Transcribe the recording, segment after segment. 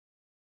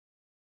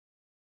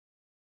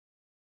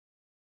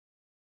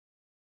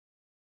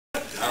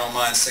I don't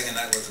mind singing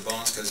that with the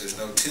bones because there's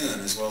no tune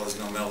as well as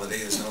no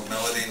melody. There's no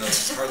melody, no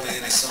hardly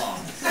any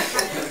song.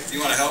 If you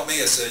want to help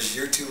me, it says,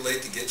 "You're too late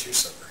to get your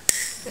supper."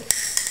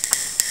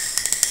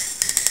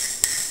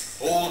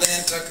 Old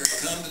Dan Tucker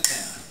come to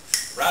town,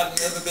 riding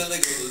of a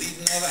billy goat,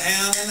 leading of a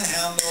hound, and the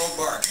hound dog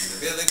barking.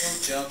 The billy goat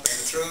jump and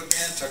the throat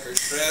Dan Tucker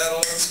straddle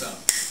or stump.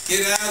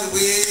 Get out of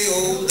the way,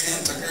 old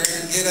Dan Tucker,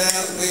 get out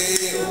of the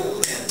way,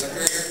 old Dan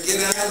Tucker,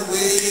 get out of the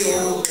way,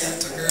 old Dan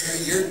Tucker,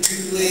 you're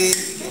too late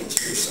to get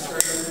your supper.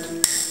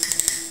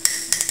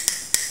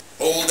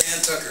 Old Dan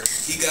Tucker,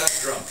 he got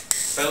drunk,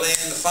 fell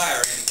in the fire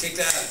and he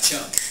kicked out a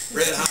chunk.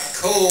 Red hot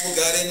coal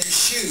got in his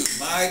shoe,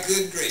 my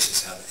good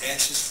gracious, how the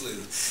ashes flew.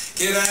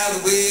 Get out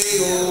of the way,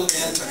 old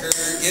Dan Tucker,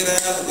 get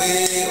out of the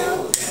way,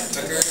 old Dan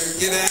Tucker,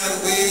 get out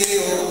of the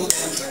way, old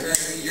Dan Tucker,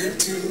 you're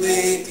too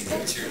late to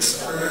get your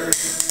supper.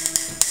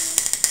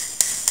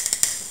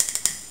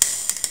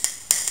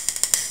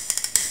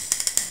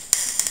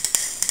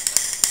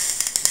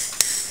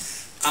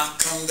 I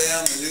come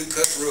down the new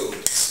cut road,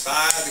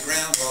 spy the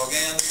groundhog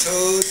and the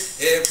toad.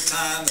 Every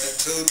time that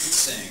toad would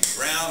sing,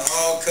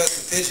 groundhog cut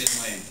the pigeon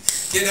wing.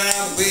 Get out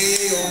of the way,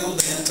 old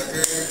Dan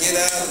Tucker, get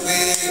out of the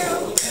way,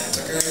 old Dan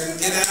Tucker,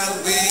 get out of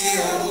the way,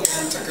 old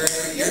Dan Tucker,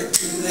 you're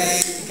too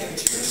late to get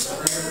your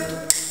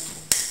supper.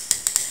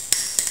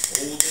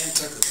 Old Dan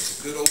Tucker was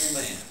a good old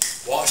man,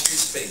 washed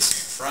his face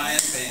in a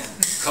frying pan,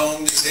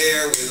 combed his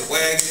hair with a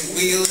wagon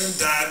wheel, and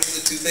died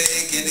with a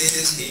toothache in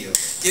his heel.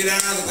 Get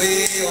out of the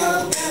way,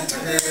 old Dan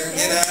Tucker,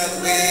 get out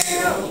of the way,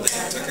 old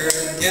Dan Tucker,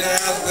 get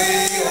out of the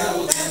way,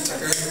 old Dan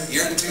Tucker,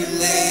 you're too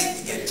late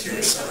to get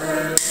your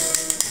supper.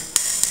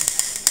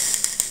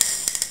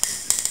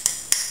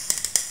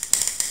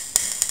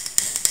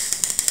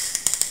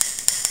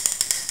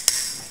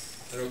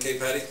 Is that okay,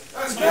 Patty?